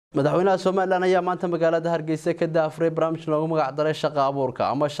Madaxweynaha Somaliland ayaa maanta magaalada Hargeysa ka daafray barnaamij loogu magac daray shaqo abuurka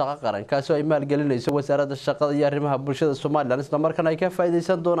ama shaqo qaran kaasoo ay maal gelinayso wasaaradda shaqada iyo arrimaha bulshada Somaliland isla markaana ay ka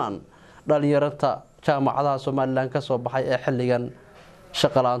faa'iideysan doonaan dhalinyarada jaamacadaha Somaliland ka soo baxay ee xilligan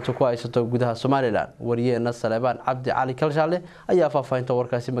shaqo la'aanta ku haysato gudaha Somaliland wariyeena Salebaan Cabdi Cali Kalshaale ayaa faafahinta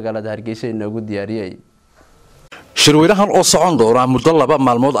warkaasi magaalada Hargeysa inoogu diyaariyay shirweynahan oo socon doona muddo 2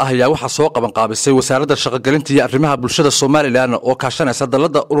 maalmood ah ayaa waxa soo qaban qaabisay wasaaradda shaqo-gelinta iyo arrimaha bulshada Somaliland oo kaashanaysa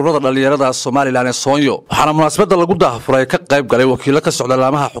dalada ururada dhalinyarada Somaliland ee Soonyo waxaana munaasabada lagu daafuray ka qayb galay wakiilo ka socda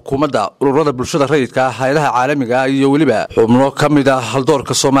laamaha xukuumadda ururada bulshada rayidka hay'adaha caalamiga ah iyo waliba xubno kamid ah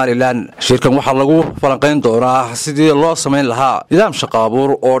haldoorka Somaliland shirkan waxa lagu falanqeyn doonaa sidii loo sameyn lahaa nidaam shaqo abuur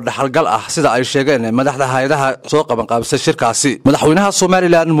oo dhaxalgal ah sida ay sheegeen madaxda hay'adaha soo qaban qaabisay shirkaasi madaxweynaha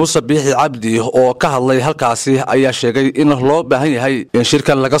Somaliland Muuse Biixi Cabdi oo ka hadlay halkaasi ayaa sheegay in loo baahan yahay in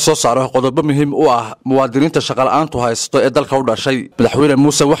shirkan laga soo saaro qodobo muhiim u ah muwaadiniinta shaqo la'aantu haysto ee dalka u dhashay madaxweyne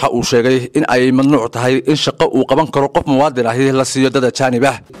Muuse waxa uu sheegay in ay mamnuuc tahay in shaqo uu qaban karo qof muwaadin ah la siiyo dad jaanib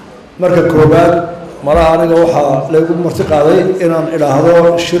ah marka koobaad malaha aniga waxa lagu marti qaaday inaan ilaahdo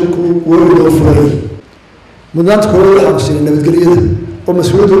shirku weyn oo furay mudnaanta koowaad waxaan siinay nabadgelyada oo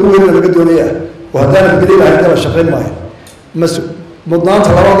mas'uuliyadda ugu weyn laga doonayaa waxa nabadgelyada ay kala shaqeyn maayo mudnaanta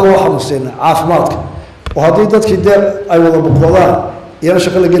labaad waxaan siinay caafimaadka وهذه dadkii ay wada bukoodaan iyana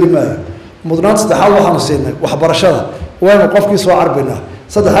shaqo la gali maayo mudnaanta saddexaad waxaan siinay waxbarashada waana qofkii soo arbina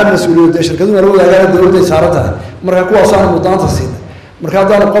saddexaad mas'uuliyadda shirkaduna la wadaagaan dawladda saarata marka kuwaas aan mudnaanta siinay marka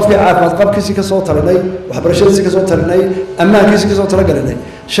hadaan qofkii caafimaad qabkiisa ka soo talinay waxbarashadiisa ka soo talinay ammaankiisa ka soo talagalnay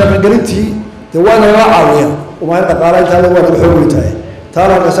shaqo galintii waana la caawiya uma dhaqaalaha inta waa lagu xoogaytaay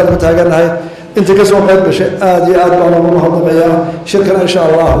taana ka soo taaganahay inta ka soo qayb gashay aad iyo aad baan ugu mahadnaqayaa shirkan insha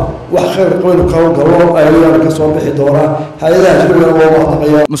Allah wax khayr qoyl ka galo ayaan ka soo bixi doona hay'adaha shirkana waa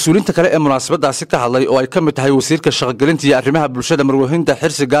mahadnaqayaa mas'uuliyiinta kale ee munaasabadaasi ka hadlay oo ay ka mid tahay wasiirka shaqo-gelinta iyo arrimaha bulshada marwaxinta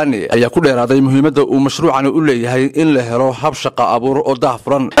xirsi gaani ayaa ku dheeraaday muhiimadda uu mashruucan u leeyahay in la helo hab shaqo abuur oo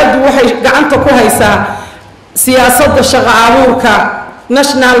daahfuran waxay gacanta ku haysaa siyaasadda shaqo abuurka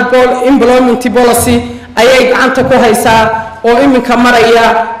National Employment Policy ayay gacanta ku haysaa oo iminka maraya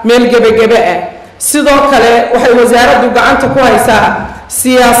meel gabagaba ah sidoo kale waxay wasaaraddu gacanta ku haysaa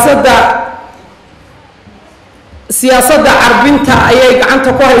siyaasadda carbinta ayay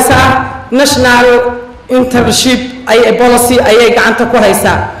gacanta ku haysaa National Internship Policy ayay gacanta ku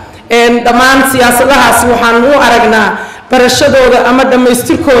haysaa dhammaan siyaasadahaas waxaan u aragnaa barashadooda ama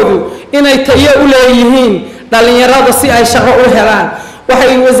dhamaystirkoodu inay tayo u leeyihiin dhalinyarada si ay shaqo u helaan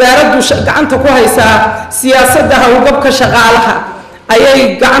waxay wasaaraddu gacanta ku haysaa siyaasadda hawlgabka shaqaalaha ayay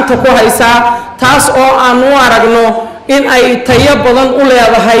gacanta ku haysaa taas oo aan u aragno in ay tayo badan u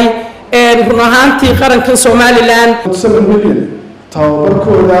leedahay run ahaantii qaranka Somaliland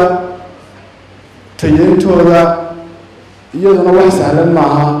tababarkooda tayintooda iyaduna wax sahlan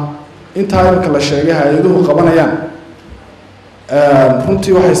maaha inta ay kala sheegay hay'aduhu qabanayaan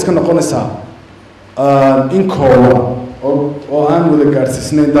runtii waxay iska noqonaysaa in kooban oo aan wada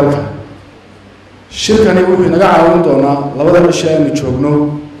gaarsiisnay dalka shirkani wuxuu naga caawin doonaa labada cisho aynu joogno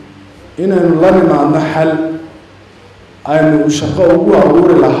inaynu la nimaadno xal aynu shaqo ugu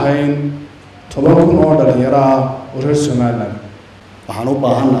abuuri lahayn 10,000 oo dhalinyaro ah oo reer Somaliland waxaan u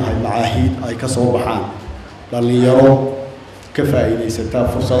baahanahay macaahiid ay ka soo baxaan dhalinyaro ka faa'iideysata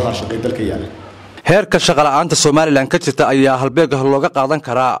fursadaha shaqo dalka yaala heerka shaqo la'aanta Somaliland ka jirta ayaa halbeeg looga qaadan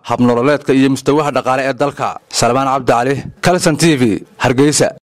karaa hab nololeedka iyo mustawaha dhaqaale ee dalka Salebaan Cabdi Cali Kalsan TV Hargeysa